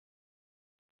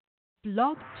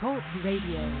Blog Talk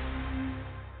Radio.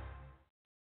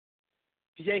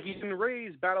 The Yankees and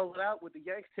Rays battled it out with the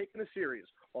Yanks taking the series.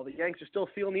 While the Yanks are still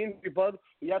feeling the injury bug,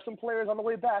 we have some players on the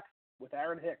way back with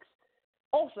Aaron Hicks.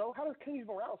 Also, how does Kendrys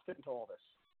Morales fit into all this?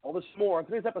 All this more on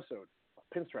today's episode of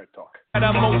Pinstripe Talk. And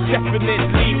I'm most definitely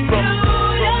from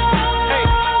hey.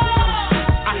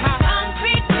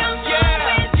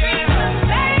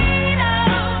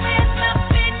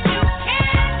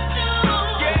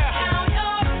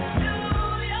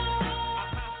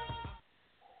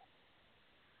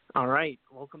 All right,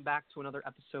 welcome back to another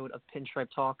episode of Pinstripe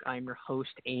Talk. I'm your host,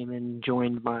 Eamon,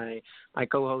 joined by my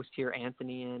co-host here,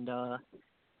 Anthony. And how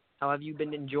have you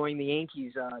been enjoying the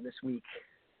Yankees this week?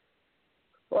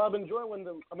 Well, I'm enjoying when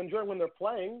they're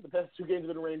playing. The past two games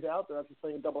have been rained out. They're actually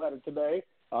playing a doubleheader today.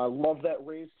 Love that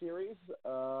Rays series,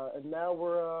 and now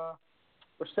we're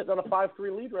sitting on a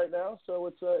 5-3 lead right now. So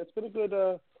it's been a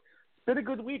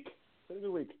good week. Been a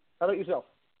good week. How about yourself?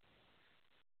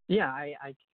 Yeah,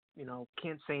 I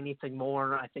can't say anything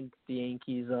more. I think the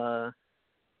Yankees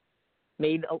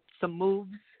made some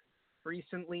moves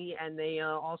recently, and they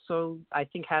also, I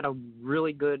think, had a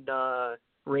really good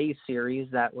Rays series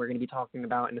that we're going to be talking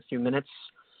about in a few minutes.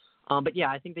 But yeah,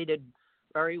 I think they did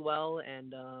very well,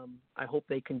 and I hope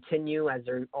they continue as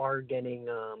they are getting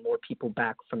more people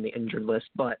back from the injured list.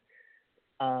 But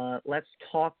let's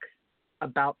talk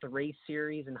about the Rays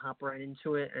series and hop right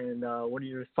into it. And what are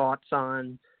your thoughts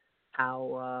on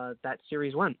how that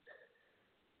series went?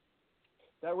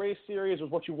 That Rays series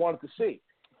was what you wanted to see.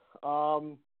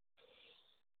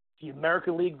 The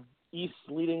American League East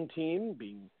leading team,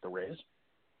 being the Rays,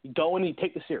 you go and you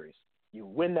take the series. You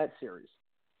win that series.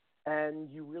 And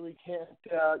you really can't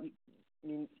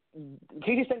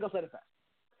Casey Stengel said it best.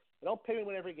 You don't pay me to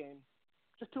win every game,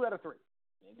 just 2 out of 3.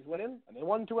 The Yankees went in, and they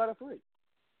won 2 out of 3.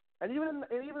 And even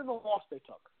in the loss they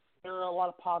took, there are a lot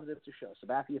of positives to show.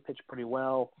 Sabathia pitched pretty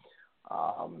well.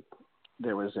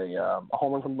 There was a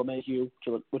home run from LeMahieu,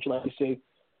 which you like to see.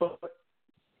 But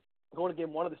going to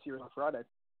game 1 of the series on Friday,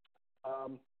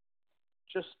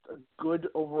 just a good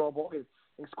overall ball game.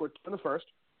 He scored 2 in the first.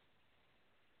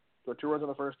 Scored 2 runs in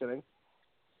the first inning.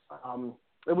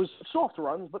 It was soft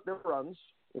runs, but they were runs.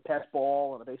 A pass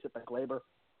ball and a base hit by Glaber.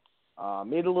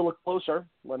 Made it a little closer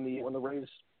when the Rays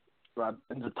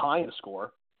ended up tying the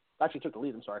score. Actually took the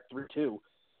lead, 3-2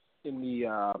 in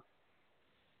the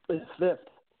 5th.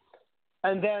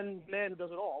 And then the man who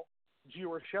does it all,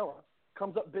 Gio Urshela,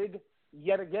 comes up big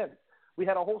yet again. We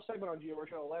had a whole segment on Gio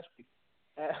Urshela last week.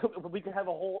 We can have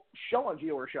a whole show on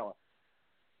Gio Urshela.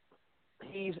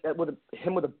 He's with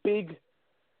a big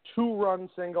 2-run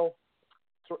single,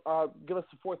 give us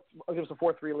a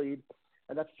 4-3 lead,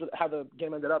 and that's how the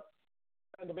game ended up.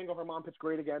 And Domingo Germán pitched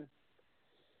great again.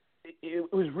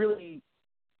 It was really,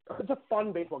 it's a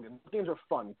fun baseball game. Games are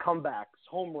fun. Comebacks,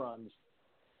 home runs.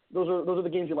 Those are the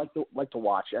games you like to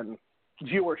watch. And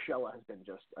Gio Urshela has been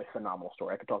just a phenomenal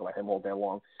story. I could talk about him all day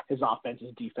long. His offense,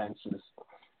 his defense has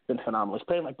been phenomenal. He's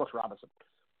playing like Brooks Robinson.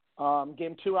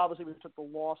 Game 2, obviously, we took the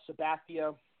loss.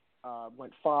 Sabathia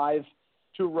went 5,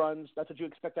 2 runs. That's what you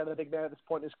expect out of a big man at this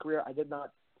point in his career. I did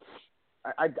not.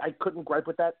 I couldn't gripe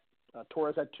with that.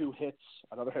 Torres had 2 hits.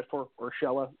 Another hit for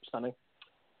Urshela, stunning.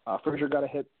 Frazier got a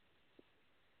hit.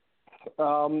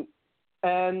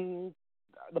 And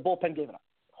the bullpen gave it up.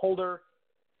 Holder,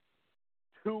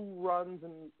 2 runs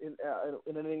in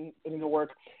an inning of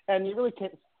work. And you really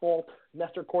can't fault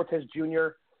Nestor Cortes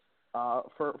Jr.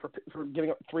 For giving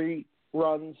up 3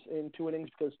 runs in 2 innings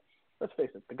because, let's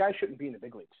face it, the guy shouldn't be in the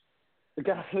big leagues. The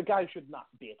guy should not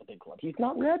be at the big club. He's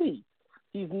not ready.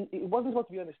 He wasn't supposed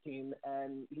to be on this team,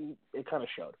 and it kind of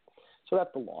showed. So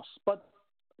that's the loss. But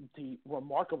the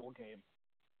remarkable game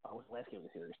was the last game of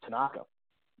the series. Tanaka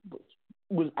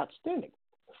was outstanding.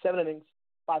 7 innings,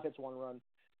 5 hits, 1 run.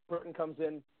 Burton comes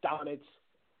in, dominates,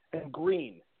 and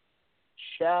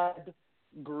Chad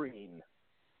Green,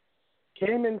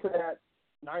 came into that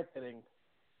 9th inning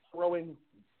throwing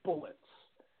bullets.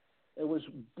 It was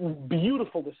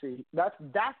beautiful to see. That's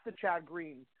the Chad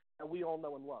Green that we all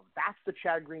know and love. That's the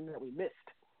Chad Green that we missed.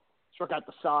 Struck out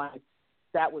the side.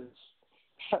 That was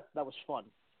fun.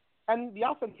 And the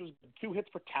offense was 2 hits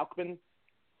for Tauchman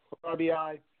for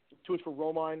RBI, 2 hits for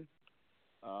Romine,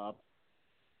 a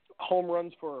home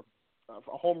run for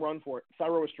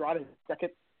Thairo Estrada,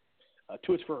 second,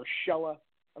 2 hits for Urshela.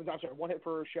 I'm sorry, 1 hit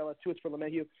for Urshela, 2 hits for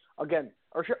LeMahieu. Again,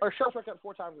 Urshela struck out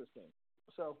 4 times in this game,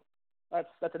 so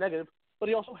that's a negative. But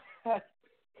he also had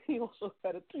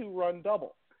a 2-run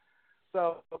double.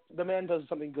 So the man does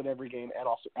something good every game, and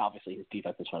also obviously his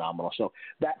defense is phenomenal. So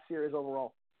that series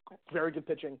overall, very good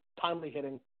pitching, timely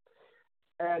hitting,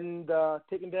 and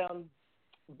taking down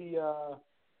the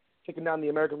taking down the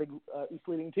American League East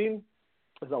leading team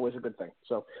is always a good thing.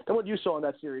 So, tell what you saw in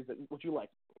that series, what you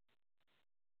liked.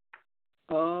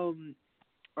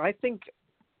 I think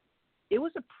it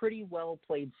was a pretty well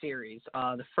played series.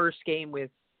 The first game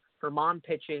with Herman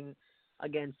pitching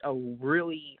against a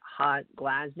really hot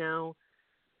Glasnow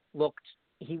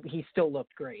he still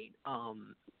looked great.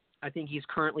 I think he's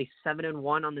currently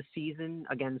 7-1 on the season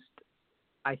against.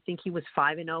 I think he was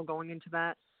 5-0 going into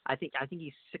that. I think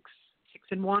he's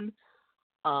 6-1.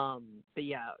 But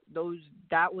yeah,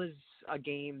 that was a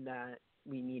game that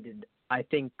we needed. I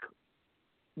think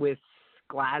with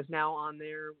Glasnow on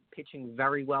there pitching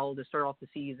very well to start off the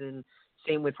season.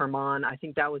 Same with Herman. I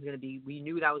think that was going to be. We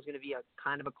knew that was going to be a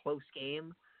kind of a close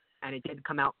game, and it did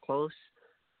come out close.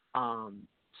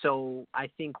 So I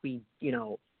think we,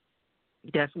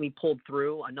 definitely pulled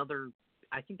through. I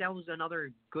think that was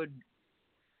another good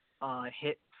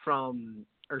hit from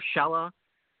Urshela.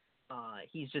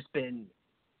 He's just been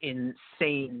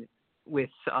insane with,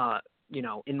 in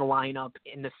the lineup,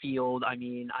 in the field. I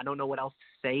mean, I don't know what else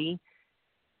to say.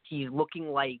 He's looking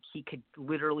like he could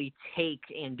literally take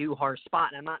Andujar's spot.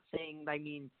 And I'm not saying,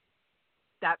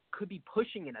 that could be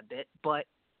pushing it a bit, but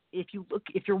if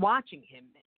you're watching him,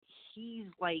 he's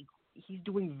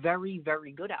doing very,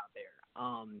 very good out there.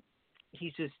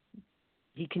 He's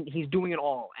doing it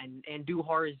all. And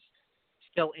Andujar is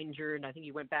still injured. I think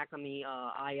he went back on the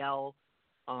IL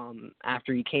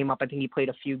after he came up. I think he played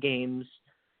a few games,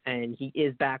 and he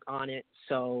is back on it.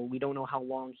 So we don't know how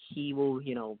long he will,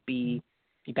 be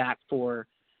back for.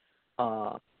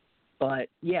 But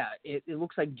yeah, it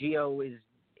looks like Gio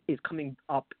is coming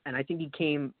up, and I think he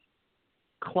came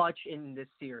clutch in this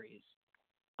series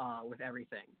with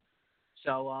everything.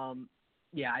 So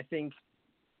yeah, I think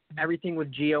everything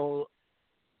with Gio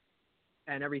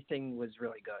and everything was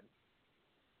really good.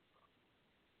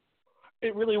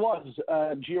 It really was.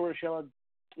 Gio Urshela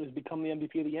has become the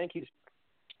MVP of the Yankees,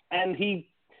 and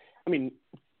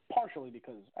partially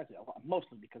because,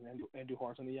 mostly because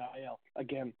Andujar's in the IL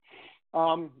again.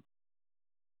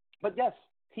 But yes,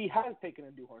 he has taken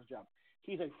Andujar's job.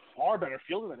 He's a far better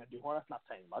fielder than Andujar. That's not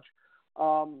saying much.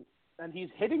 And he's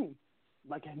hitting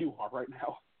like Andujar right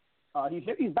now. He's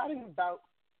batting about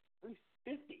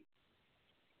 350,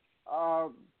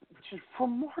 which is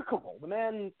remarkable. The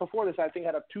man before this, I think,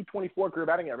 had a 224 career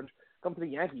batting average. Come to the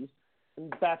Yankees,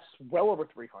 and that's well over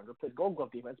 300. Plays Gold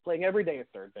Glove defense, playing every day at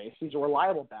third base. He's a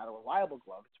reliable batter, reliable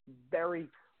glove. It's very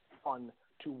fun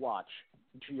to watch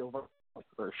Gio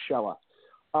Urshela.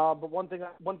 But one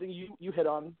thing you hit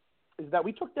on is that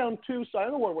we took down one Cy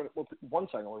Young Award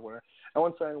winner and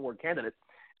one Cy Young Award candidate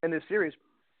in this series.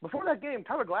 Before that game,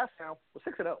 Tyler Glasnow was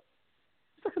 6-0.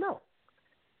 6-0.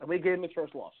 And we gave him his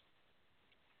first loss.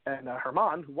 And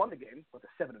Herman, who won the game, was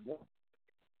a 7-1,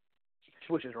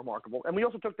 which is remarkable. And we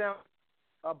also took down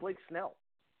Blake Snell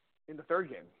in the third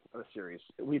game of the series.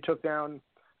 We took down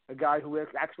a guy who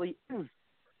actually is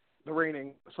the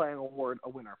reigning Cy Young Award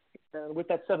winner. And with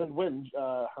that 7 wins,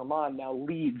 Herman now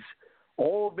leads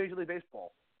all of Major League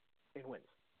Baseball in wins.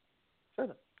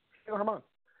 7.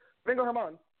 Bingo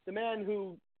Herman, the man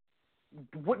who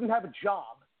wouldn't have a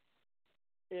job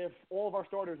if all of our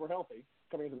starters were healthy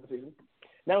coming into the season,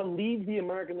 now leads the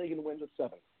American League in wins with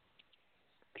 7.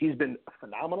 He's been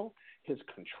phenomenal. His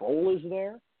control is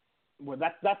there. Well,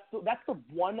 that's the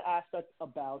one aspect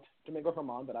about Domingo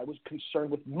Herman that I was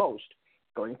concerned with most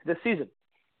going into this season.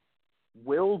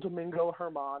 Will Domingo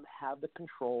Herman have the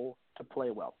control to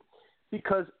play well?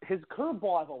 Because his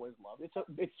curveball I've always loved.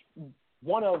 It's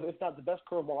one of, if not the best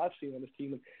curveball I've seen on this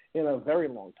team in a very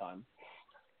long time.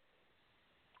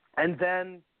 And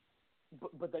then,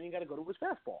 but then you got to go to his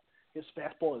fastball. His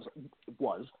fastball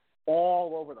was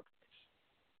all over the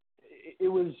place. It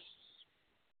was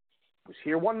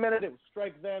here 1 minute. It was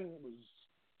strike then. It was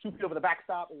 2 feet over the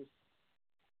backstop. It was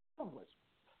someplace.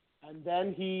 And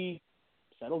then he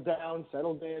settled down,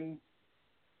 settled in,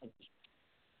 and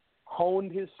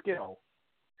honed his skill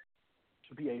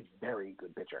to be a very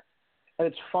good pitcher. And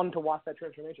it's fun to watch that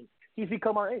transformation. He's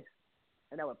become our ace.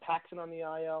 And now with Paxton on the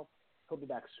IL, he'll be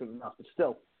back soon enough. But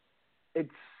still, it's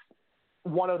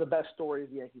one of the best stories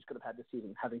the Yankees could have had this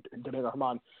season, having Domingo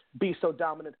Herman be so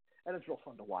dominant, and it's real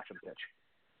fun to watch him pitch.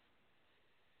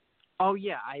 Oh,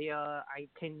 yeah, I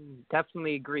can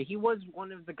definitely agree. He was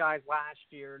one of the guys last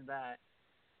year that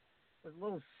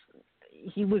was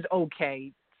he was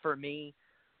okay for me.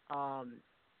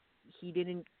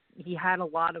 He had a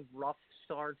lot of rough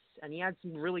starts, and he had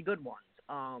some really good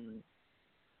ones.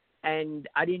 And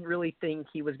I didn't really think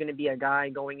he was going to be a guy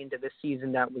going into this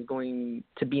season that was going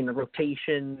to be in the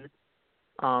rotation,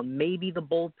 maybe the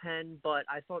bullpen, but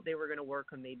I thought they were going to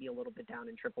work him maybe a little bit down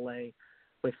in AAA.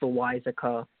 with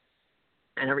Loizaca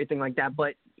and everything like that.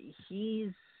 But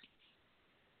he's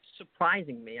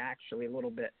surprising me actually a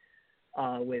little bit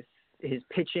with his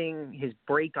pitching, his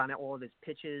break on all of his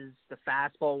pitches, the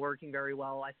fastball working very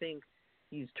well. I think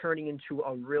he's turning into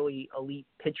a really elite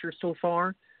pitcher so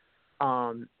far.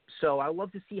 So I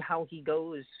love to see how he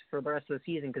goes for the rest of the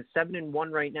season, because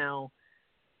 7-1 right now,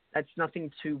 that's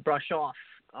nothing to brush off.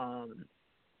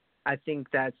 I think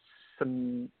that's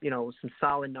some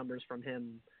solid numbers from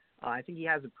him. I think he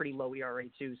has a pretty low ERA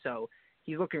too, so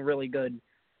he's looking really good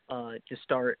to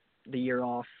start the year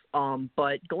off.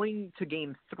 But going to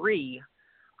Game 3,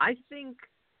 I think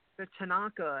the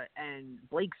Tanaka and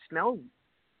Blake Snell,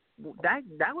 that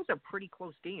was a pretty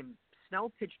close game.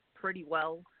 Snell pitched pretty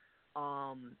well,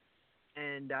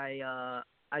 and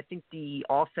I think the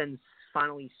offense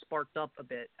finally sparked up a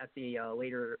bit at the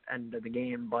later end of the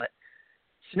game. But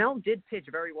Snell did pitch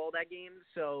very well that game,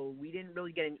 so we didn't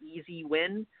really get an easy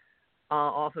win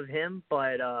off of him,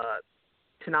 but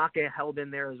Tanaka held in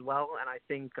there as well, and I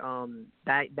think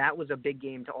that was a big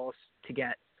game to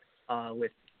get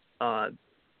with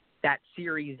that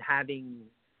series having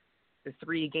the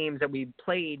 3 games that we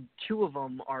played. 2 of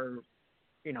them are,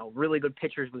 really good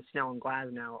pitchers with Snell and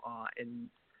Glasnow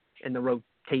in the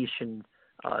rotation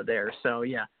there. So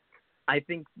yeah, I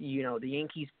think the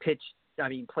Yankees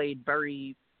played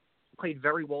very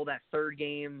well that 3rd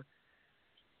game.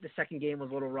 The 2nd game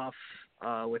was a little rough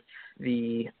with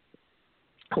the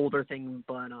colder thing,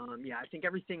 but yeah, I think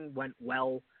everything went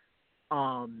well,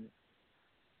 and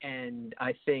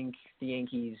I think the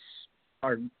Yankees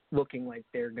are looking like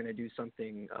they're going to do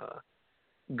something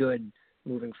good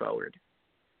moving forward.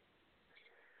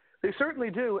 They certainly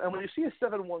do, and when you see a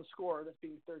 7-1 score, that's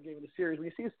being the 3rd game of the series, when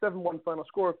you see a 7-1 final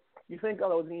score, you think, oh,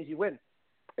 that was an easy win.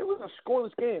 It was a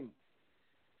scoreless game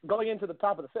going into the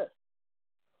top of the 5th.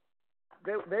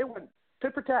 They went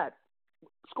tit for tat,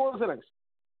 scoreless innings.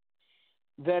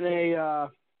 Then a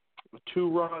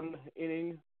 2-run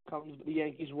inning comes the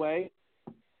Yankees' way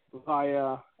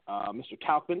via Mr.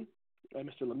 Taubman and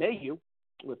Mr. LeMahieu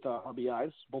with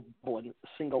RBIs, both in a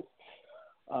single.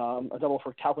 A double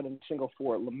for Taubman and a single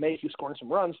for LeMahieu, scoring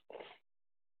some runs.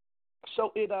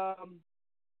 So it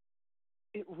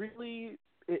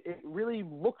really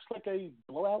looks like a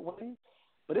blowout win,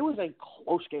 but it was a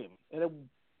close game, and it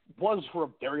was for a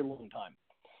very long time.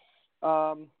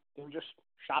 They were just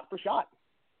shot for shot.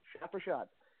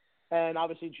 And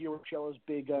obviously Gio Urshela's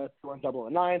big 2-run double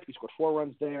in the 9th. We scored 4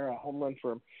 runs there, a home run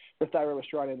for Thairo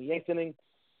Estrada in the 8th inning.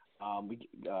 We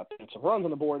put some runs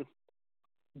on the board.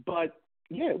 But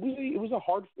yeah, it was a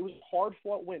hard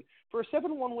fought win. For a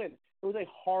 7-1 win, it was a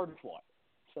hard fought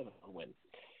 7-1 win.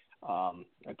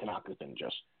 And Tanaka's been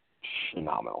just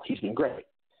phenomenal. He's been great.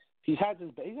 He's had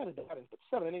his bad innings, but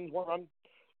 7 innings, 1 run.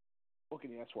 What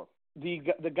can you ask for? The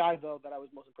guy though that I was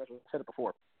most impressed with, I said it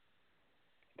before.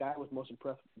 The guy I was most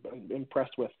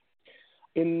impressed with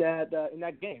in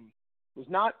that game was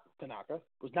not Tanaka,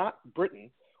 was not Britton,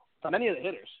 not any of the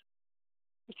hitters.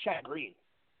 It was Chad Green.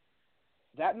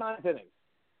 That 9th inning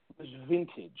was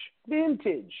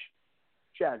vintage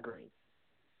Chad Green.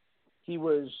 He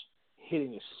was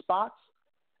hitting his spots.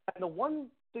 And the one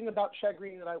thing about Chad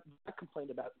Green that I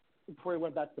complained about before he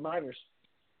went back to the minors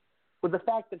was the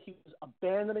fact that he was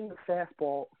abandoning the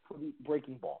fastball for the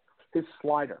breaking ball, his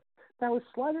slider. Now, his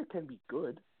slider can be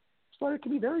good. Slider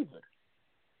can be very good.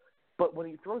 But when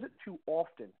he throws it too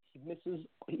often,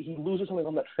 he loses something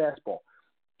on that fastball.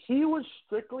 He was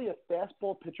strictly a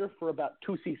fastball pitcher for about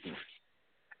 2 seasons.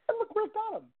 And look where it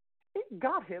got him. It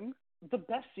got him the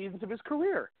best seasons of his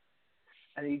career.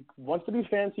 And he wants to be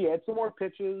fancy, add some more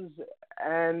pitches,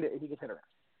 and he gets hit around.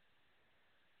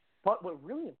 But what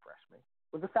really impressed me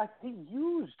was the fact that he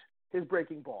used his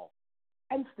breaking ball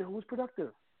and still was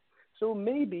productive. So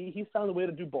maybe he found a way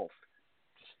to do both.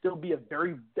 Still be a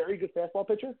very, very good fastball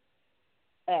pitcher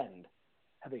and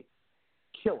have a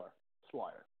killer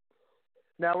slider.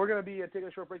 Now, we're going to be taking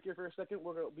a short break here for a second.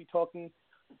 We're going to be talking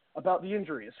about the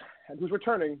injuries and who's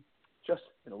returning just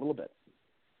in a little bit.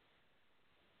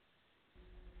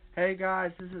 Hey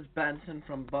guys, this is Benson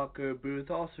from Bucko Booth,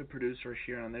 also producer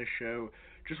here on this show.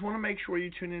 Just want to make sure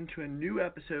you tune in to a new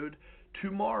episode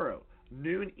tomorrow,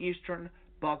 noon Eastern,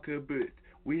 Bucko Booth.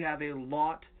 We have a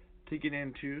lot to get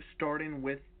into, starting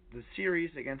with the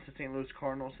series against the St. Louis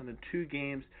Cardinals and the 2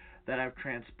 games that have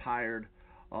transpired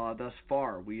thus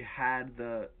far. We had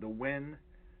the win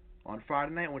on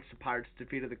Friday night, in which the Pirates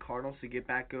defeated the Cardinals to get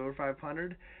back over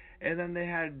 500, and then they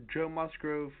had Joe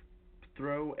Musgrove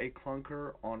throw a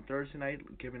clunker on Thursday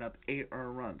night, giving up 8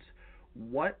 earned runs.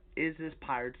 What is this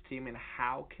Pirates team, and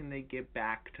how can they get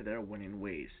back to their winning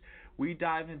ways? We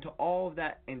dive into all of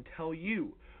that and tell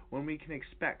you when we can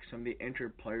expect some of the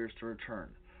injured players to return.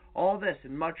 All this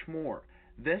and much more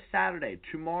this Saturday,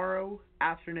 tomorrow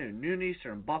afternoon, noon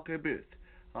Eastern, Bucko Booth.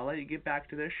 I'll let you get back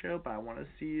to this show, but I want to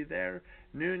see you there,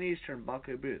 noon Eastern,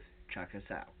 Bucko Booth. Check us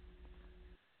out.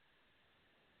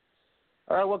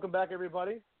 All right, welcome back,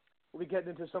 everybody. We'll be getting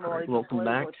into some of our Welcome players,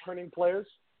 back. returning players.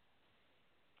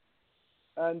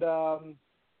 And,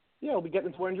 we'll be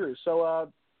getting into injuries.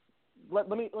 So let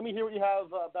me hear what you have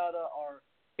about our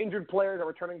injured players, our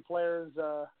returning players.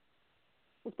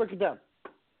 Let's break it down.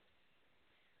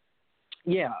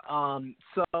 Yeah.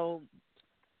 So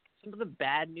some of the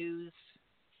bad news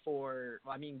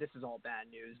this is all bad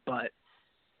news, but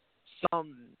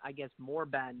some, I guess, more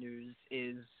bad news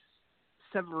is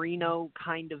Severino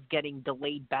kind of getting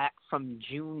delayed back from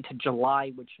June to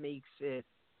July, which makes it,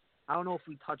 I don't know if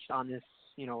we touched on this,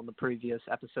 in the previous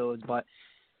episodes, but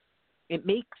it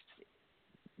makes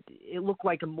it look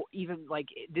like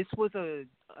this was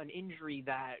an injury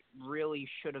that really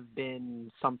should have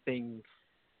been something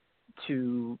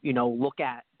to, look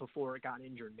at before it got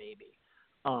injured, maybe.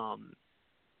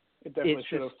 It definitely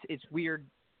should have. It's weird.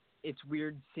 It's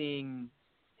weird seeing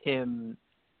him,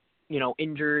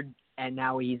 injured, and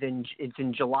now it's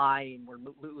in July, and we're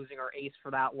losing our ace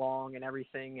for that long and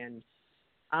everything. And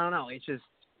I don't know. It's just,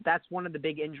 that's one of the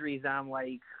big injuries that I'm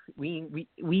like, we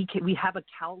have a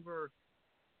caliber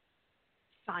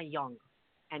Cy Young,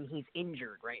 and he's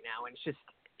injured right now, and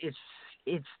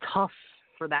it's tough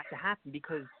for that to happen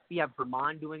because we have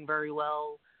Vermon doing very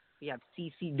well, we have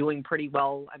CC doing pretty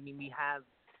well. I mean, we have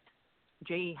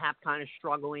J. Happ kind of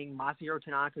struggling, Masahiro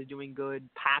Tanaka is doing good,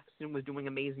 Paxton was doing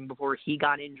amazing before he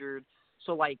got injured.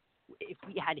 So like, if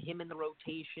we had him in the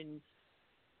rotation,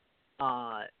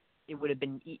 it would have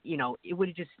been, it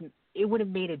would have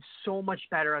made it so much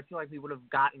better. I feel like we would have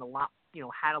gotten a lot,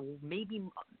 had maybe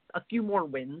a few more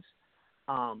wins.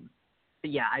 But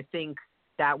yeah, I think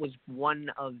that was one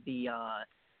of the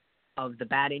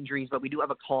bad injuries. But we do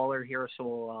have a caller here, so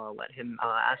we'll let him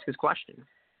ask his question.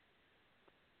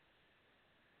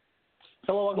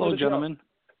 Hello, gentlemen.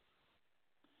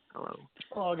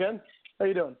 Hello again. How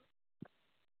you doing?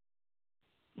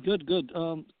 Good.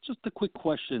 Just a quick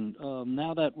question.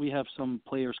 Now that we have some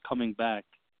players coming back,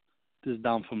 this is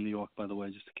down from New York, by the way,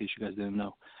 just in case you guys didn't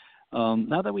know.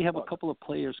 Now that we have a couple of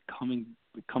players coming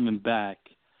back,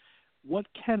 what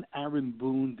can Aaron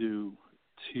Boone do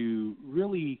to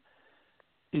really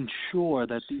ensure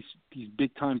that these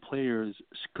big-time players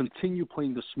continue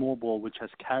playing the small ball, which has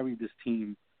carried this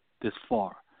team this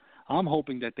far? I'm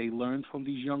hoping that they learn from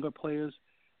these younger players,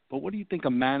 but what do you think a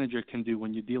manager can do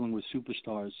when you're dealing with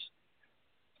superstars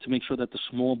to make sure that the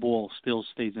small ball still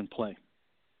stays in play?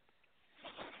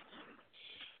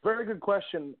 Very good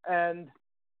question, and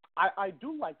I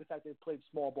do like the fact they've played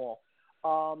small ball.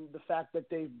 The fact that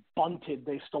they've bunted,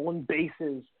 they've stolen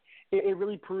bases, it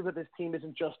really proves that this team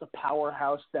isn't just a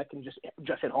powerhouse that can just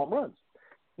hit home runs.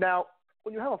 Now,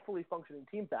 when you have a fully functioning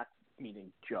team back,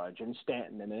 meaning Judge and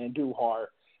Stanton and Andujar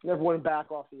and everyone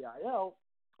back off the IL,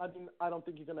 I don't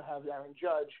think you're going to have Aaron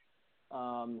Judge.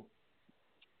 I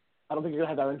don't think you're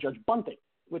going to have Aaron Judge bunting,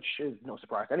 which is no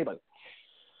surprise to anybody.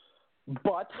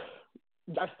 But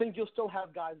I think you'll still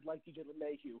have guys like DJ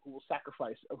LeMahieu who will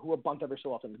sacrifice, who will bunt every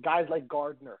so often. Guys like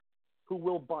Gardner who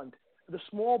will bunt. The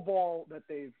small ball that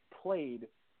they've played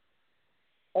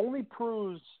only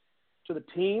proves to the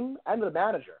team and to the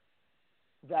manager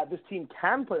that this team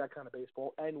can play that kind of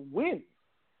baseball and win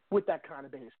with that kind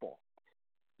of baseball.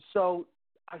 So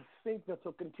I think that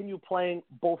they'll continue playing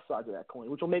both sides of that coin,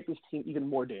 which will make this team even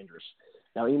more dangerous.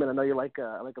 Now, Eamon, I know you like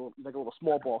a little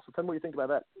small ball, so tell me what you think about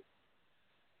that.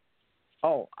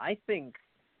 Oh, I think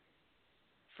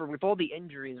with all the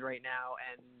injuries right now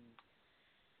and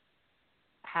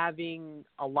having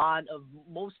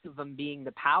most of them being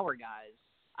the power guys,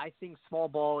 I think small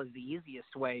ball is the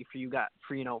easiest way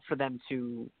for them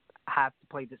to have to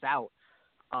play this out.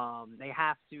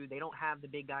 They don't have the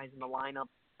big guys in the lineup,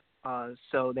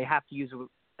 so they have to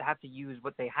use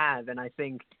what they have. And I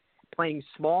think playing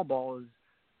small ball is,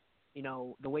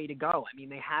 the way to go. I mean,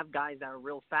 they have guys that are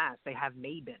real fast. They have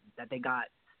Maben that they got,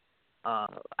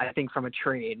 I think, from a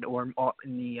trade or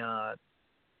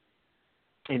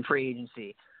in free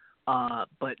agency.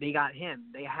 But they got him.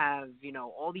 They have,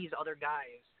 all these other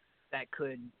guys that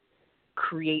could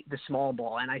create the small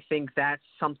ball. And I think that's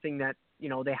something that,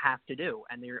 they have to do.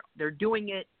 And they're doing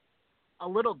it a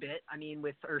little bit. I mean,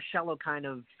 with Urshela kind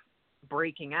of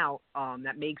breaking out,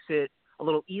 that makes it a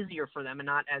little easier for them and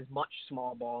not as much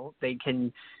small ball. They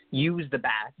can use the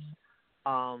bats.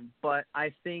 But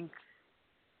I think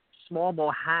small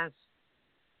ball has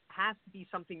has to be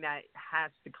something that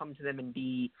has to come to them and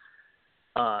be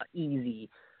easy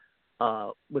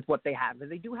with what they have. Because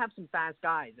they do have some fast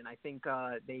guys, and I think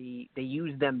they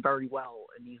use them very well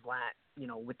in these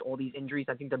with all these injuries.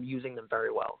 I think they're using them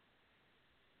very well.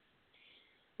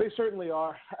 They certainly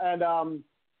are. And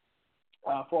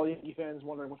for all Yankee fans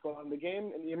wondering what's going on in the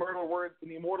game, in the immortal words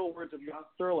of John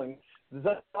Sterling,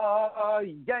 the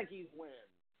Yankees win.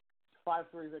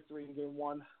 5-3 victory in Game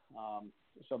 1.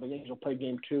 So the Yankees will play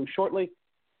Game 2 shortly,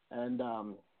 and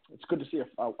it's good to see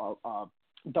a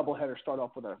doubleheader start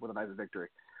off with a nice victory.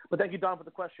 But thank you, Don, for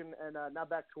the question. And now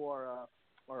back to our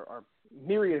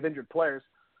myriad of injured players.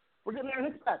 We're getting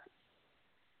Aaron Hicks back.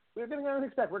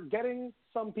 We're getting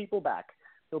some people back.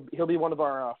 He'll be one of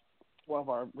our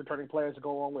returning players to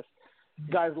go along with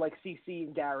guys like CC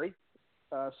and Gary.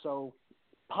 So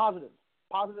positives.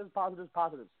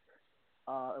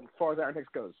 As far as Aaron Hicks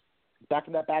goes. Back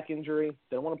from that back injury.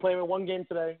 They don't want to play him in one game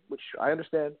today, which I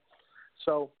understand.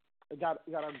 So they got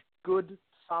a good,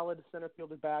 solid center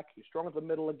fielder back. He's strong at the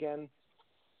middle again.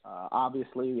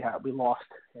 Obviously, we lost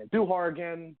Duhar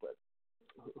again, but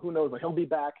who knows? He'll be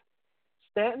back.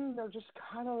 Stanton, they're just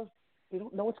they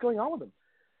don't know what's going on with him.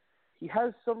 He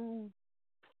has some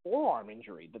forearm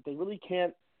injury that they really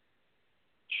can't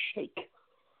shake,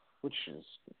 which is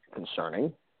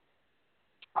concerning.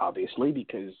 Obviously,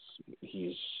 because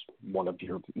he's one of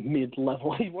your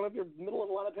mid-level, middle-level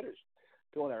lineup hitters.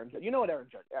 Go on, Aaron Judge. You know what Aaron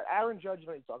Judge is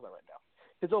what he's talking about right now.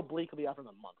 His oblique will be out for a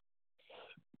month.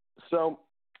 So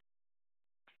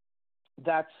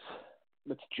that's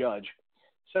Judge.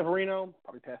 Severino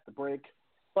probably past the break,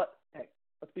 but hey,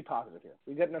 let's be positive here.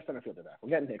 We're getting our center fielder back. We're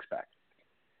getting Hicks back.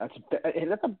 That's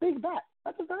a big bat.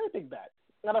 That's a very big bat.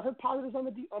 And I've heard positives on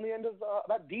the end of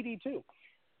about Didi too.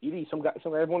 Didi, some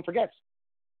everyone forgets.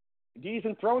 Didi's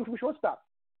been thrown from shortstop.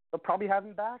 They'll probably have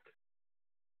him back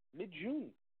mid-June.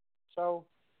 So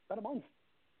about a month.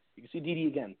 You can see Didi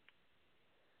again.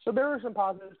 So there are some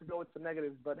positives to go with some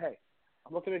negatives, but hey,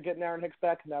 I'm looking at getting Aaron Hicks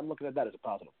back, and I'm looking at that as a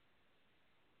positive.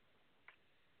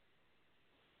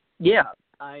 Yeah,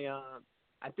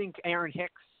 I think Aaron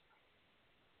Hicks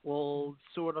will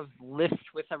sort of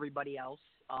lift with everybody else,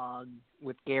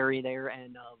 with Gary there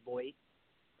and Voit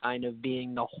kind of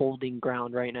being the holding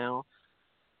ground right now.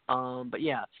 But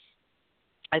yeah,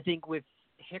 I think with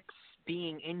Hicks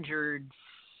being injured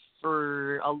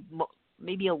for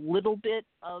maybe a little bit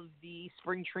of the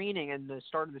spring training and the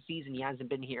start of the season, he hasn't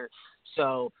been here.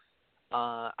 So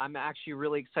I'm actually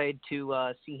really excited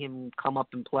to see him come up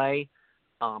and play.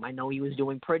 I know he was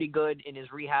doing pretty good in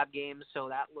his rehab games, so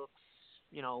that looks,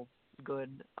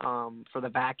 good for the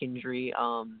back injury.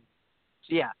 So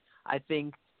yeah, I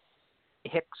think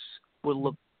Hicks will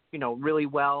look, really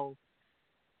well.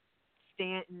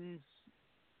 Stanton,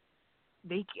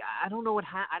 I don't know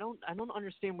I don't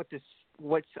understand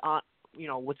what's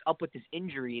up with this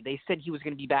injury. They said he was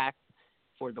going to be back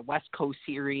for the West Coast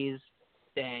series.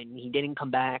 Then he didn't come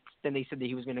back. Then they said that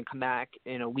he was going to come back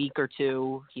in a week or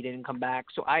two. He didn't come back.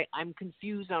 So I'm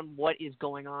confused on what is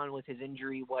going on with his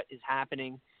injury, what is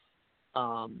happening.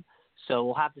 So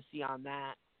we'll have to see on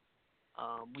that.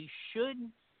 We should,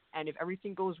 and if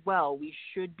everything goes well, we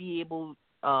should be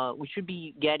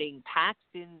getting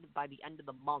Paxton by the end of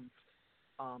the month.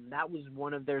 That was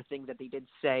one of their things that they did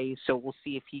say. So we'll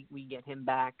see if we get him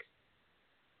back.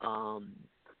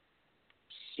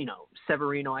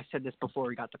 Severino, I said this before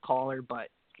we got the caller, but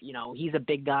he's a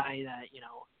big guy that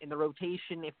in the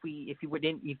rotation, if he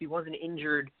wasn't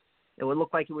injured, it would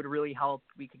look like it would really help.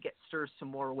 We could get some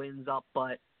more wins up,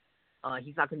 but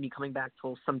he's not going to be coming back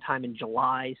till sometime in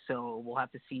July, so we'll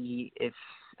have to see if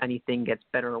anything gets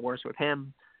better or worse with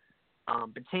him.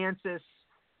 Betances,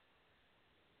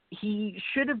 he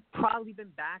should have probably been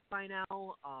back by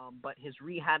now, but his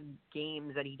rehab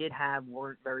games that he did have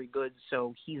weren't very good,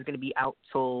 so he's going to be out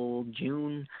till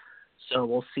June. So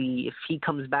we'll see if he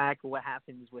comes back, what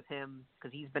happens with him,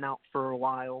 because he's been out for a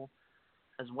while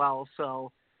as well.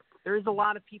 So there's a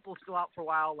lot of people still out for a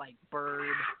while, like Bird,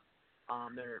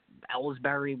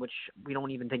 Ellsbury, which I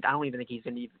don't even think he's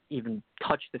going to even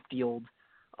touch the field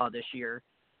this year.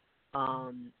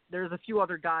 There's a few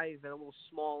other guys that are a little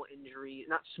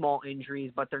not small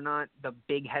injuries, but they're not the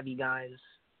big, heavy guys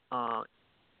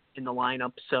in the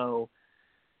lineup. So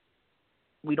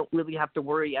we don't really have to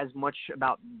worry as much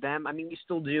about them. I mean, we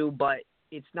still do, but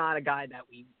it's not a guy that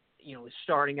we, is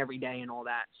starting every day and all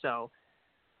that. So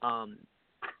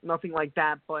nothing like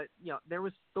that. But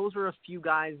those are a few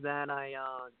guys that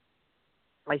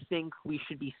I think we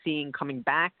should be seeing coming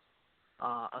back.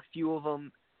 A few of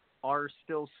them are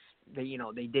still, they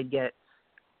didn't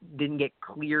get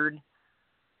cleared.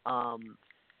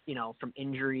 from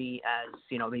injury as,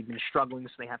 they've been struggling,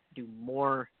 so they have to do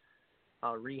more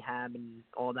rehab and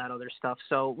all that other stuff.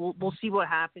 So we'll see what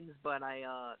happens, but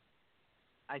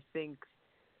I think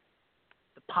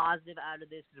the positive out of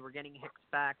this is we're getting Hicks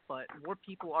back, but more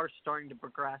people are starting to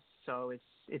progress, so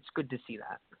it's good to see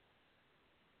that.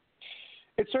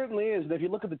 It certainly is. If you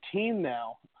look at the team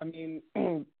now, I mean,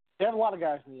 they have a lot of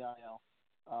guys in the IL.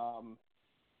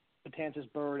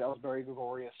 Betances, Bird, Ellsbury,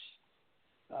 Gregorius,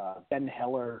 Ben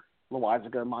Heller,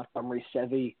 Loizaga, Montgomery,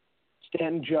 Sevy,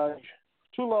 Stanton, Judge,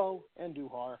 Tulo, and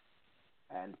Duhar,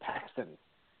 and Paxton.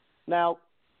 Now,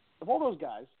 of all those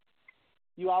guys,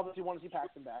 you obviously want to see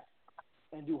Paxton back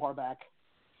and Duhar back.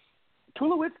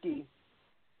 Tulowitzki,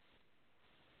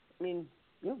 I mean,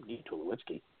 you don't need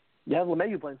Tulowitzki. You have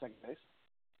LeMahieu playing second base.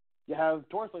 You have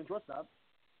Torres playing shortstop.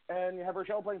 And you have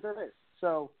Rochelle playing third base.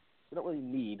 So you don't really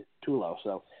need Tulo.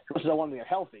 So as much as I want him to get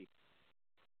healthy,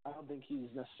 I don't think he's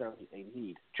necessarily a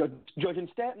need. Judge and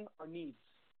Stanton are needs.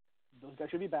 Those guys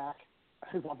should be back.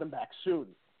 I want them back soon.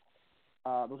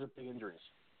 Those are big injuries.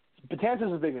 Betances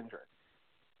is a big injury.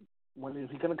 When is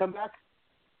he going to come back?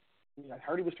 I mean, I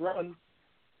heard he was throwing,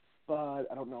 but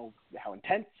I don't know how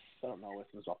intense. I don't know if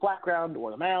it was off flat ground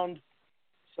or the mound.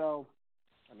 So,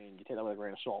 I mean, you take that with a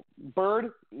grain of salt.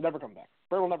 Bird, never come back.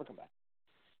 Bird will never come back.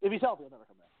 If he's healthy, he'll never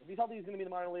come back. If he's healthy, he's going to be in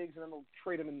the minor leagues, and then they'll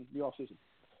trade him in the offseason.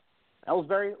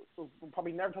 Ellsbury will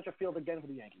probably never touch a field again for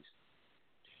the Yankees.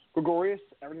 Gregorius,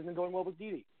 everything's been going well with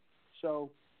Didi.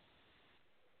 So,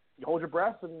 you hold your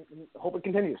breath and hope it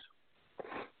continues.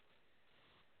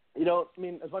 I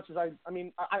mean, as much as I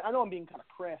know I'm being kind of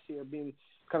crass here, being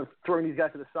kind of throwing these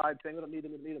guys to the side, saying we don't need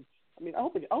them, I mean, I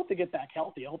hope they get back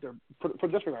healthy. I hope they're for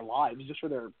just for their lives, just for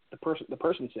the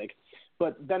person's sake.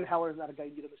 But Ben Heller is not a guy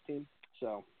you need on this team.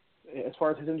 So, as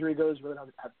far as his injury goes, really don't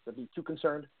have to be too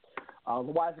concerned.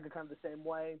 Loizaga kind of the same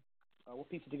way. We'll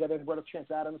piece it together. Brought up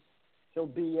Chance Adams. He'll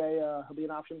be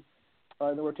an option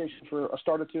in the rotation for a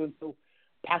start or two until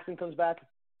Paxton comes back.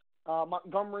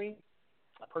 Montgomery,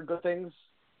 I've heard good things.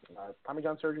 Tommy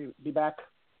John surgery will be back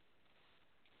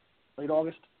late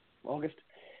August.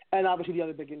 And obviously the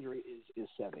other big injury is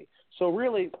Sevy. So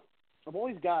really, of all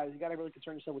these guys, you got to really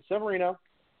concern yourself with Severino,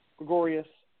 Gregorius,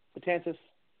 Betances,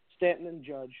 Stanton, and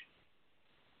Judge,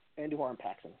 and Duhar and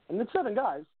Paxton. And it's 7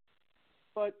 guys,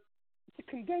 but to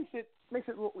condense it makes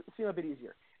it seem a bit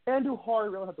easier. And Duhar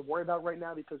we don't have to worry about right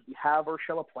now because we have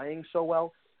Urshela playing so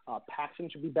well. Paxton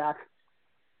should be back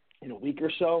in a week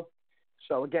or so.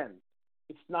 So again,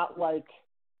 it's not like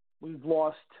we've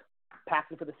lost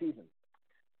Paxton for the season.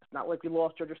 It's not like we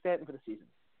lost Judge or Stanton for the season.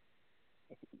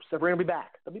 Severino will be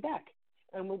back. They'll be back.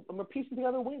 And we're piecing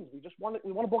together wins. We won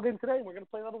a ball game today, and we're going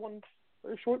to play another one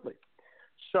very shortly.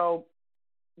 So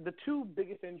the 2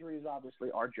 biggest injuries, obviously,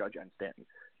 are Judge and Stanton.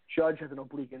 Judge has an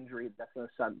oblique injury that's going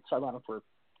to sideline him for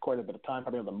quite a bit of time,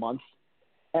 probably another month.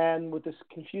 And with this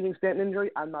confusing Stanton injury,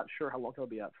 I'm not sure how long he'll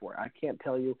be out for. I can't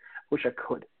tell you. Wish I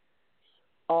could.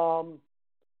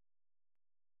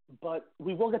 But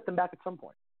we will get them back at some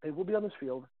point. They will be on this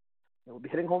field. They will be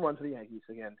hitting home runs for the Yankees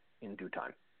again in due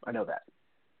time. I know that.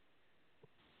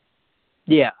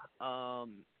 Yeah.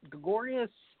 Gregorius,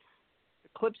 the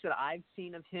clips that I've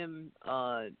seen of him,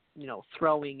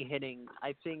 throwing, hitting,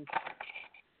 I think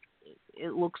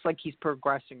it looks like he's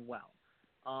progressing well.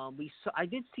 I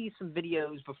did see some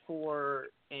videos before,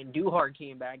 and Duhar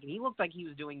came back, and he looked like he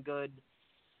was doing good.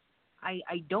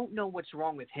 I don't know what's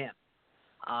wrong with him.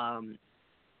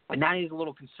 And that is a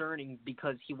little concerning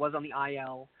because he was on the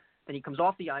IL. Then he comes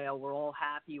off the IL. We're all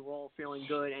happy. We're all feeling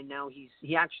good. And now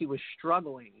he actually was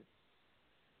struggling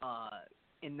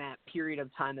in that period of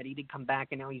time that he did come back,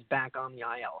 and now he's back on the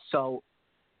IL. So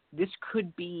this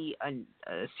could be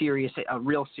a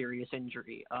real serious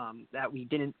injury that we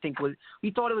didn't think was.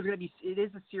 We thought it was going to be. It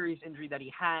is a serious injury that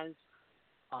he has.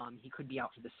 He could be out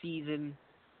for the season.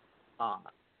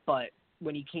 But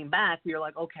when he came back, we were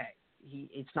like, okay,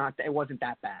 it wasn't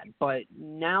that bad. But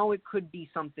now it could be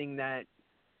something that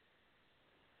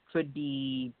could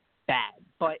be bad.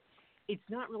 But it's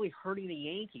not really hurting the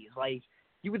Yankees. Like,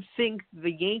 you would think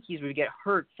the Yankees would get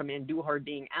hurt from Andujar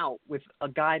being out with a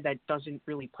guy that doesn't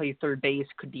really play third base,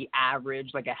 could be average,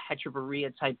 like a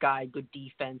Hechavarria type guy, good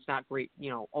defense, not great,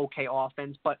 okay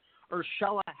offense. But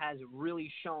Urshela has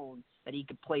really shown that he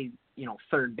could play,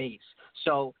 third base.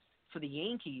 So for the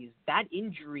Yankees, that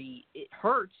injury, it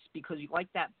hurts because you like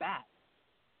that bat.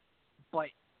 But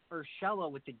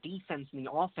Urshela, with the defense and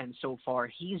the offense so far,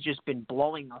 he's just been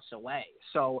blowing us away.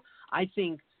 So I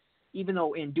think even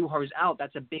though Andujar's out,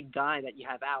 that's a big guy that you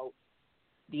have out.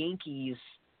 The Yankees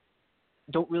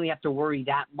don't really have to worry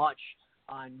that much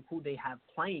on who they have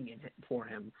playing in for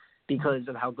him because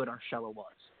of how good Urshela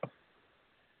was.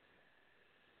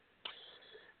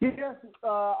 Yes,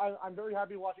 I'm very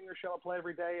happy watching Urshela play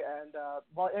every day, and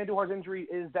while Andujar's injury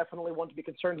is definitely one to be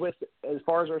concerned with, as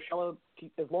far as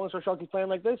as long as Urshela keeps playing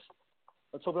like this,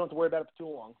 let's hope we don't have to worry about it for too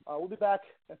long. We'll be back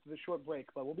after this short break,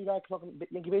 but we'll be back talking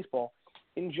Yankee baseball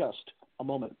in just a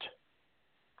moment.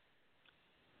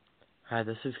 Hi,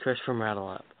 this is Chris from Rattle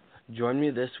Up. Join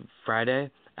me this Friday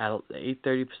at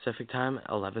 8:30 Pacific Time,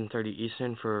 11:30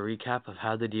 Eastern for a recap of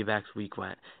how the D-backs week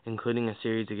went, including a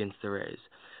series against the Rays.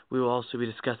 We will also be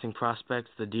discussing prospects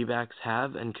the D-backs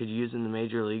have and could use in the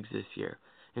major leagues this year,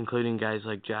 including guys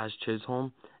like Jazz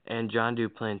Chisholm and John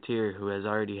Duplantier, who has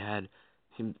already had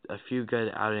a few good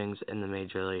outings in the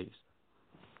major leagues.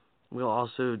 We'll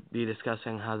also be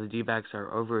discussing how the D-backs are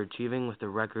overachieving with a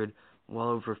record well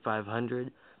over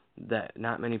 500 that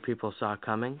not many people saw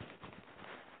coming.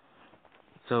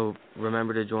 So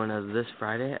remember to join us this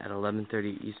Friday at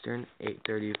 11:30 Eastern,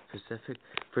 8:30 Pacific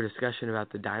for discussion about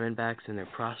the Diamondbacks and their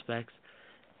prospects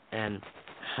and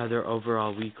how their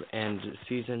overall week and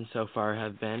season so far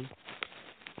have been.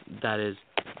 That is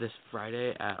this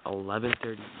Friday at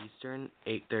 11:30 Eastern,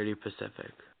 8:30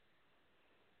 Pacific.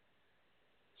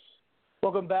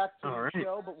 Welcome back to the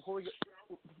show. But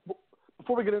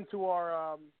before we get into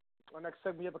our next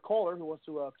segment, we have a caller who wants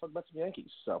to talk about some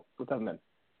Yankees. So let's have him in.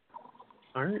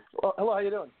 All right. Well, hello, how you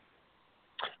doing?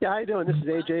 Yeah, how you doing? This is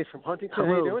AJ from Huntington.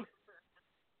 Hello. How you doing?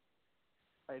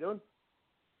 How you doing?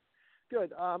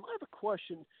 Good. I have a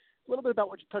question, a little bit about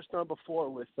what you touched on before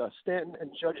with Stanton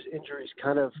and Judge's injuries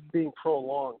kind of being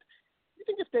prolonged. Do you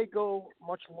think if they go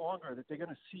much longer that they're going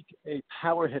to seek a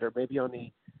power hitter maybe on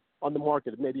the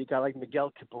market, maybe a guy like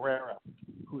Miguel Cabrera,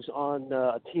 who's on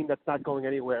a team that's not going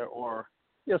anywhere, or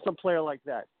some player like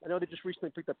that? I know they just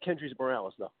recently picked up Kendrys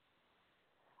Morales, though.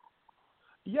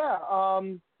 Yeah,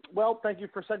 well, thank you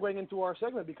for segueing into our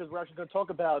segment because we're actually going to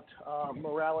talk about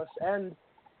Morales and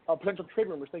potential trade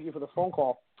rumors. Thank you for the phone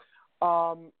call.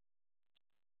 I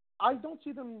don't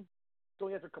see them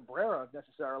going after Cabrera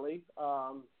necessarily.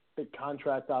 Big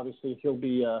contract, obviously. He'll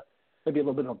be maybe a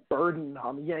little bit of a burden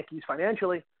on the Yankees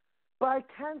financially. But I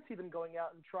can see them going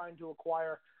out and trying to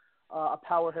acquire a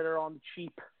power hitter on the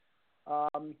cheap.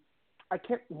 I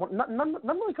can't. None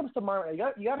really comes to mind.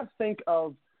 You got to think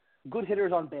of good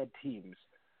hitters on bad teams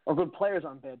or good players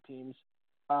on bad teams,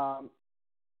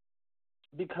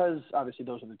 because obviously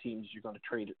those are the teams you're going to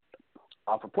trade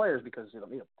for players because you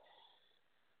don't need them.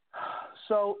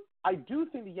 So I do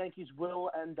think the Yankees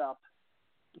will end up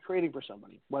trading for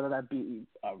somebody, whether that be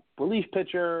a relief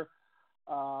pitcher.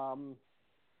 I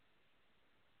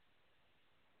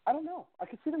don't know. I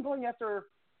could see them going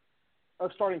after a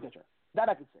starting pitcher. That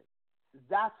I could see.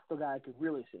 That's the guy I could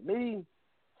really see.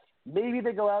 Maybe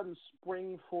they go out and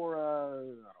spring for I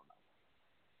don't know,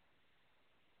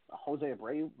 a Jose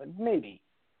Abreu, but maybe.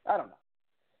 I don't know.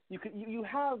 You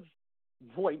have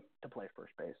Voit to play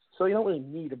first base, so you don't really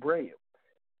need Abreu.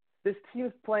 This team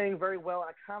is playing very well.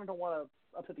 I kind of don't want to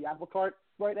upset the apple cart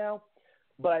right now,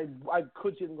 but I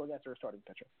could see them going after a starting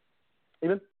pitcher.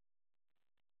 Even?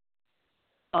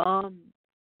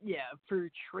 Yeah, for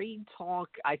trade talk,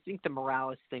 I think the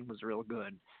Morales thing was real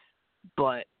good,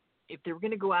 but if they were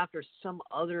going to go after some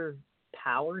other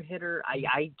power hitter,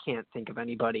 I can't think of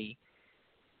anybody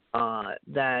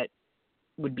that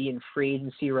would be in free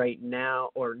agency right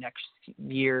now or next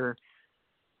year.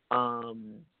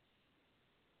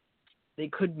 They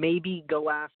could maybe go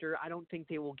after, I don't think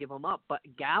they will give him up, but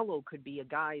Gallo could be a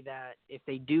guy that if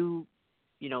they do,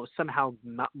 somehow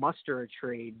muster a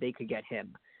trade, they could get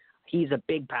him. He's a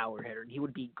big power hitter, and he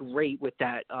would be great with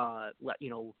that,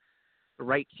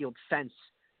 right field fence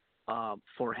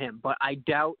for him, but I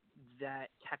doubt that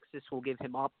Texas will give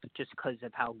him up just because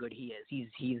of how good he is.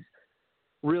 He's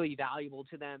really valuable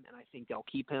to them, and I think they'll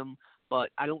keep him.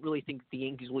 But I don't really think the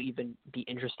Yankees will even be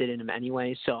interested in him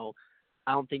anyway. So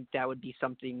I don't think that would be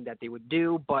something that they would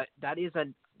do. But that is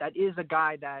a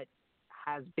guy that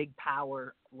has big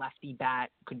power, lefty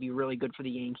bat, could be really good for the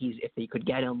Yankees if they could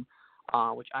get him,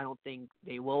 which I don't think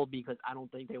they will because I don't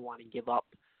think they want to give up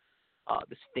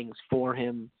the things for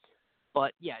him.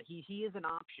 But, yeah, he is an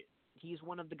option. He's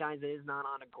one of the guys that is not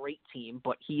on a great team,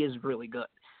 but he is really good.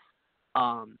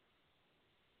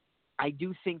 I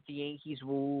do think the Yankees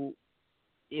will,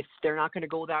 if they're not going to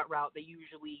go that route, they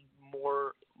usually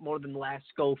more than less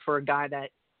go for a guy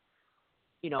that,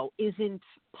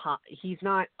 he's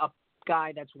not a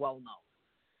guy that's well known.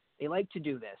 They like to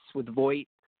do this with Voit.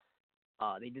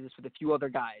 They do this with a few other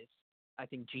guys. I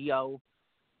think Gio.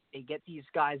 They get these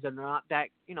guys that are not that,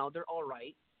 they're all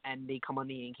right. And they come on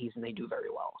the Yankees and they do very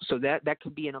well. So that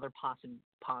could be another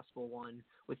possible one.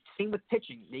 Same with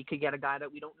pitching. They could get a guy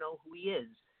that we don't know who he is.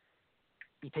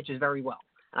 He pitches very well.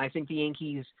 And I think the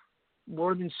Yankees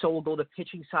more than so we'll go the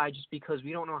pitching side just because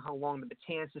we don't know how long the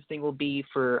Betances thing will be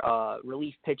for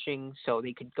relief pitching, so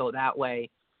they could go that way.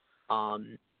 But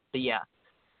yeah,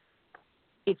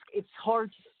 it's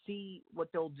hard to see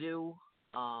what they'll do,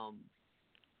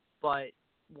 but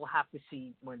we'll have to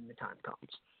see when the time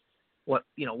comes. What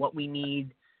we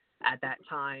need at that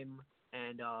time,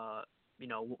 and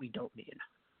what we don't need.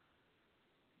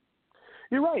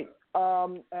 You're right.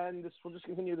 And we'll just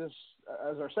continue this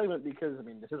as our segment because,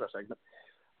 this is our segment.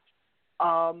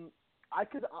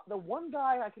 The one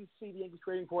guy I can see the Yankees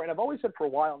trading for, and I've always said for a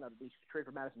while now that they should trade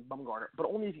for Madison Bumgarner, but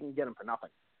only if you can get him for nothing.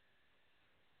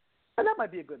 And that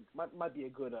might be a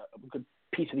good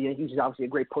piece of the Yankees. He's obviously a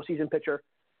great postseason pitcher,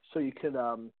 so you could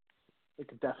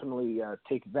definitely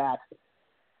take that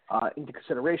into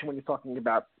consideration when you're talking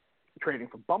about trading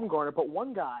for Bumgarner. But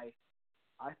one guy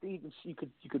I think you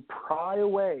could pry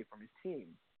away from his team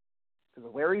because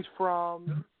of where he's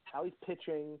from, how he's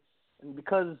pitching, and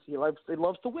because he loves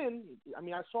to win. I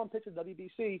saw him pitch at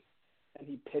WBC, and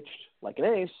he pitched like an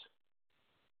ace.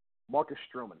 Marcus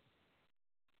Stroman.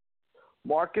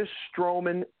 Marcus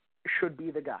Stroman should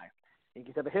be the guy.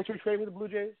 Yankees have a history of trading with the Blue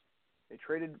Jays. They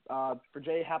traded for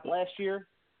J. Happ last year.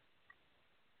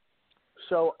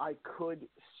 So I could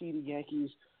see the Yankees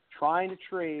trying to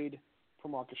trade for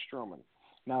Marcus Stroman.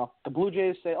 Now, the Blue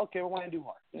Jays say, okay, we want to do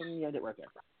hard. And you end it right there.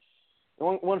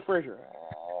 One Frazier.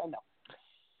 No.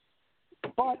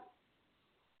 But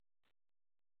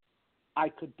I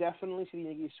could definitely see the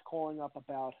Yankees calling up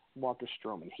about Marcus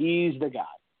Stroman. He's the guy.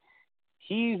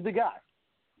 You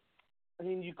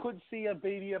could see a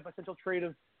potential trade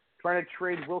of trying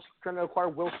to acquire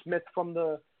Will Smith from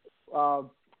the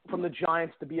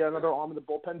Giants to be another arm of the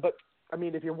bullpen. But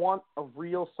if you want a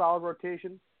real solid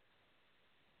rotation,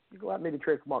 you go out and maybe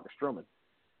trade for Marcus Stroman.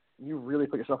 You really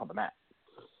put yourself on the map.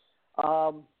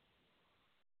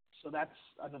 So that's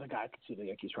another guy I could see the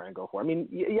Yankees trying to go for.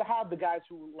 You have the guys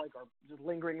who are just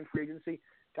lingering in free agency,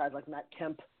 guys like Matt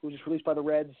Kemp, who was just released by the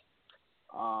Reds.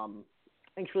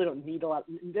 Yankees really don't need a lot.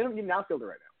 They don't need an outfielder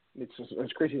right now. It's just,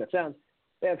 as crazy as that sounds.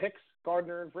 They have Hicks,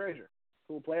 Gardner, and Frazier,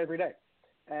 who will play every day.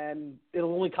 And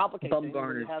it'll only complicate things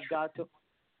when you have guys to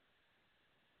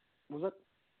 – was it?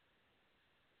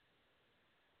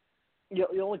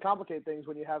 You only complicate things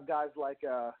when you have guys like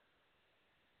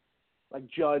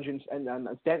Judge and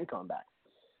Stanton coming back.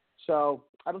 So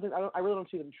I really don't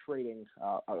see them trading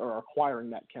or acquiring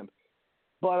Matt Kemp.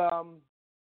 But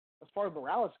as far as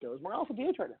Morales goes, Morales is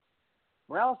DH right now.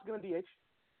 Morales is going to DH.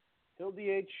 He'll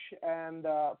DH and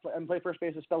play first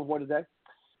base a spell of what today.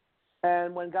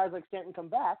 And when guys like Stanton come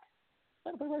back,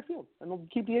 they'll play right field and they'll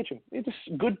keep DHing. It's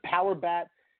a good power bat.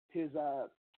 His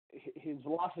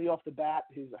velocity off the bat,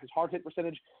 his hard hit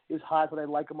percentage is high, but I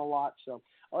like him a lot. So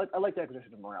I like the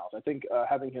acquisition of Morales. I think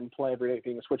having him play every day,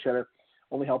 being a switch hitter,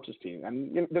 only helps his team.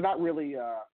 And they're not really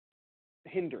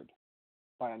hindered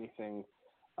by anything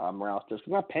Morales does.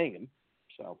 They're not paying him,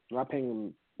 so they're not paying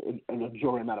him an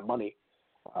exorbitant amount of money.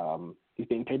 He's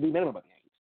being paid the minimum by the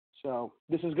Yankees. So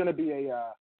this is going to be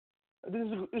this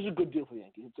is a good deal for the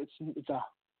Yankees. It's a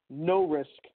no risk,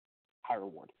 high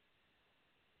reward.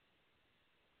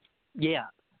 Yeah,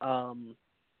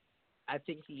 I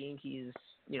think the Yankees,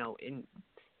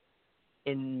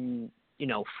 in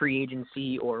free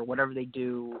agency or whatever they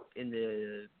do in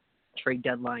the trade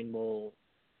deadline will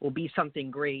be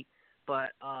something great.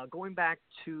 But going back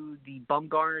to the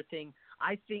Bumgarner thing,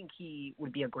 I think he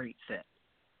would be a great fit.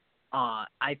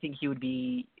 I think he would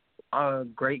be a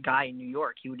great guy in New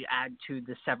York. He would add to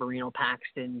the Severino,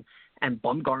 Paxton, and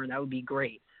Bumgarner. That would be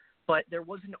great. But there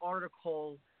was an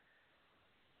article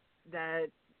that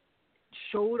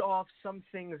showed off some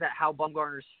things that how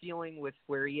Bumgarner's feeling with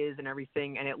where he is and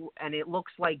everything, and it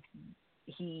looks like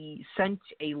he sent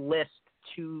a list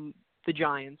to the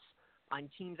Giants on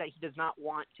teams that he does not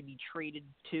want to be traded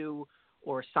to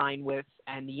or sign with,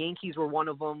 and the Yankees were one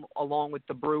of them, along with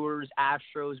the Brewers,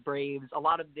 Astros, Braves, a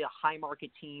lot of the high market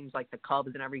teams like the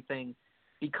Cubs and everything,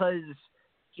 because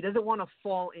he doesn't want to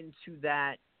fall into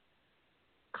that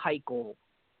Keuchel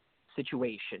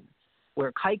situation,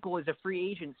 where Keuchel is a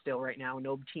free agent still right now and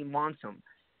no team wants him.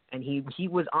 And he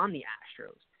was on the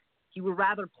Astros. He would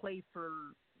rather play for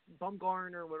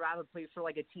Bumgarner, would rather play for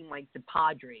like a team like the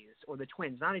Padres or the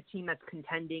Twins, not a team that's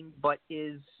contending but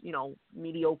is,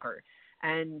 mediocre.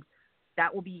 And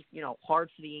that will be, hard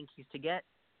for the Yankees to get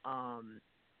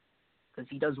because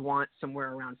he does want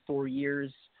somewhere around 4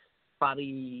 years,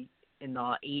 probably in the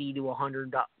 $80 to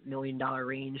 $100 million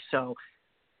range. So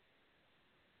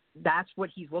that's what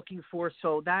he's looking for.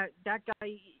 So that guy,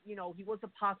 he was a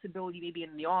possibility maybe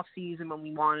in the off season when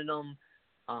we wanted him.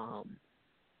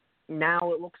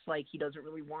 now it looks like he doesn't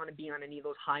really want to be on any of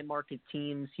those high market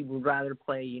teams. He would rather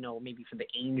play, maybe for the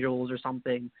Angels or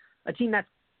something, a team that's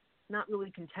not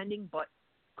really contending but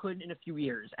could in a few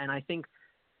years. And I think,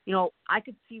 I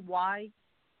could see why.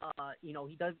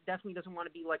 He definitely doesn't want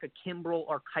to be like a Kimbrel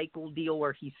or Keuchel deal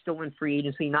where he's still in free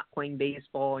agency, not playing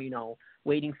baseball,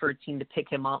 waiting for a team to pick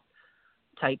him up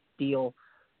type deal.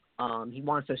 He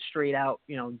wants a straight out,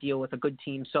 deal with a good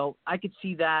team. So I could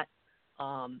see that.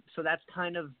 So that's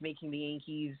kind of making the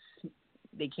Yankees,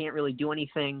 they can't really do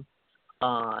anything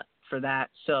for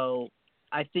that. So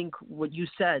I think what you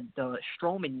said,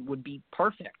 Stroman would be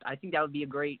perfect. I think that would be a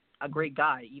great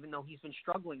guy, even though he's been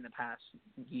struggling the past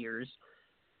years.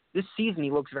 This season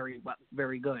he looks very,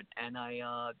 very good, and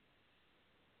I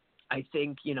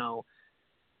think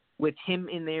with him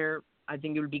in there, I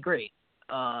think it would be great.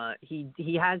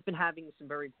 He has been having some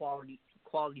very quality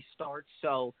starts,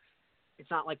 so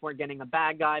it's not like we're getting a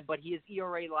bad guy. But his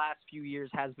ERA the last few years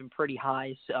has been pretty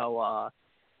high, so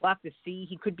we'll have to see.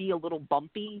 He could be a little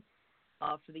bumpy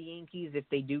for the Yankees if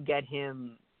they do get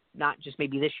him. Not just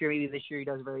maybe this year. Maybe this year he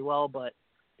does very well, but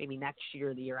maybe next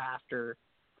year, the year after.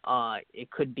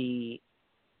 It could be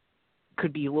a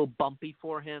little bumpy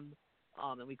for him,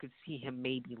 and we could see him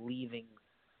maybe leaving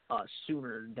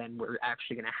sooner than we're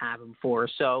actually going to have him for.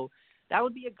 So that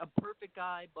would be a perfect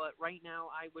guy. But right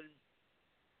now,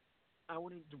 I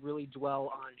wouldn't really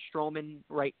dwell on Stroman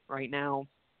right now.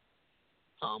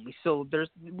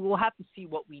 We'll have to see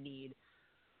what we need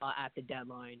at the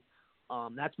deadline.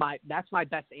 That's my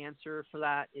best answer for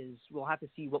that is we'll have to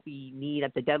see what we need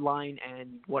at the deadline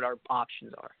and what our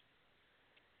options are.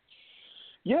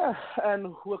 Yeah,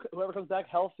 and whoever comes back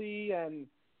healthy and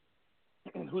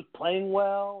who's playing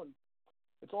well, and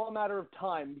it's all a matter of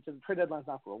time because the trade deadline's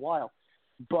not for a while.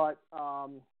 But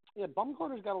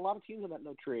Bumgarner's got a lot of teams on that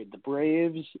no trade: the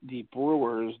Braves, the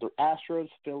Brewers, the Astros,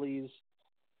 Phillies,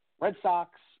 Red Sox,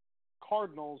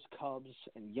 Cardinals, Cubs,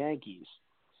 and Yankees.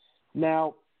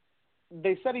 Now,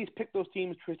 they said he's picked those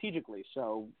teams strategically,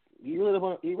 so he really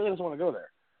doesn't want to go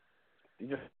there. He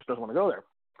just doesn't want to go there.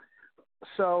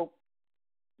 So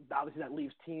obviously that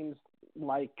leaves teams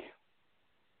like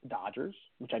Dodgers,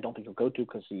 which I don't think he'll go to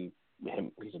because he's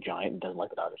a Giant and doesn't like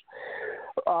the Dodgers.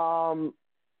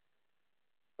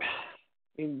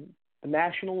 The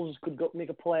Nationals could go make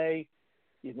a play,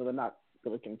 even though they're not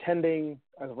really contending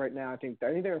as of right now. I think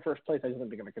they're in first place. I just don't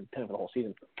think they're going to contend for the whole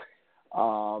season.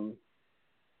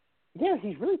 Yeah,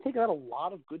 he's really taken out a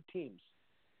lot of good teams.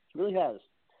 He really has.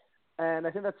 And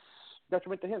I think that's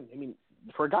detriment to him. I mean,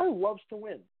 for a guy who loves to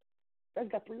win, the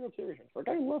guy's got 3 World Series rings. For a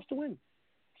guy who loves to win,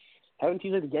 having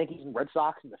teams like the Yankees and Red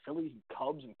Sox and the Phillies and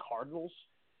Cubs and Cardinals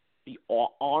be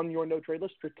on your no-trade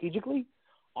list strategically,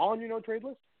 on your no-trade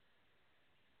list,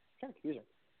 it's kind of confusing.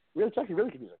 It's actually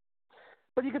really confusing.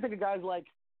 But you can think of guys like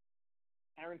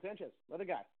Aaron Sanchez, another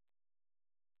guy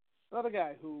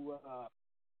who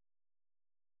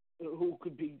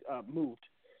could be moved,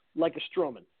 like a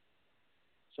Stroman.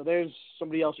 So there's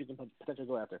somebody else you can potentially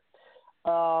go after.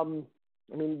 I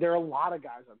mean, there are a lot of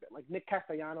guys out there, like Nick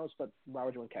Castellanos, but why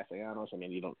would you want Castellanos? I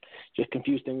mean, you don't just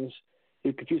confuse things.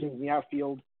 You confuse things in the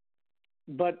outfield.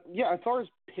 But, yeah, as far as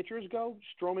pitchers go,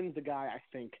 Stroman's the guy I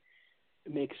think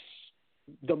makes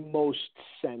the most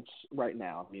sense right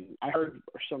now. I mean, I heard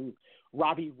some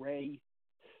Robbie Ray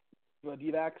for the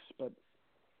D-backs, but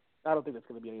I don't think that's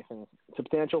going to be anything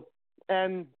substantial.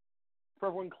 And for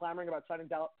everyone clamoring about signing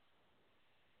Dallas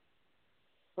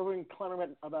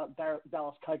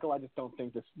Keuchel, I just don't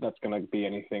think that's going to be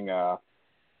anything.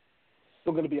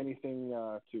 Still going to be anything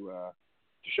to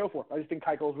show for. I just think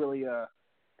Keuchel's really going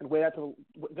to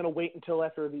wait until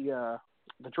after the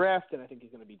draft, and I think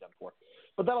he's going to be done for.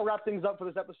 But that'll wrap things up for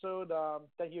this episode.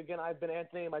 Thank you again. I've been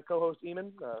Anthony and my co-host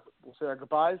Eamon. We'll say our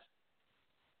goodbyes,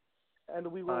 and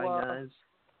we will. Bye, guys.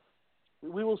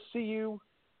 We will see you.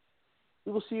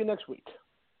 We will see you next week.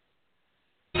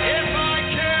 If I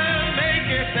can make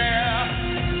it there,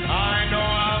 I know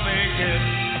I'll make it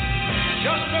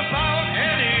just about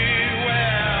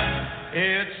anywhere.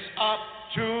 It's up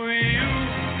to you,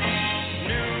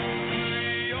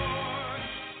 New York.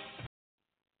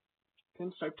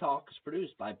 Pinstripe Talk is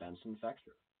produced by Benson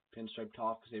Fexter. Pinstripe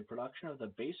Talk is a production of the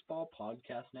Baseball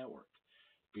Podcast Network.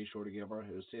 Be sure to give our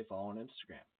host a follow on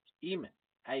Instagram. Eamon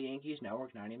at Yankees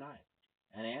Network 99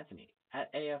 and Anthony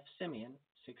at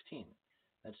AFSimeon16.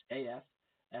 That's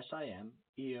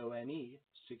AFSIMEONE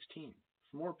 16.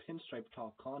 For more Pinstripe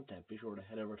Talk content, be sure to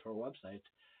head over to our website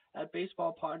at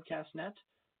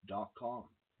baseballpodcastnet.com.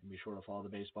 And be sure to follow the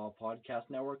Baseball Podcast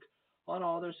Network on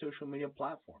all their social media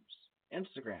platforms.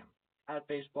 Instagram at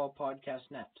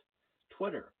baseballpodcastnet.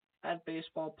 Twitter at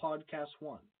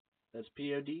baseballpodcast1. That's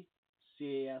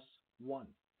CAS1.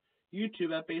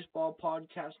 YouTube at Baseball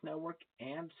Podcast Network,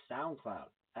 and SoundCloud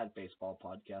at Baseball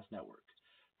Podcast Network.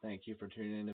 Thank you for tuning in to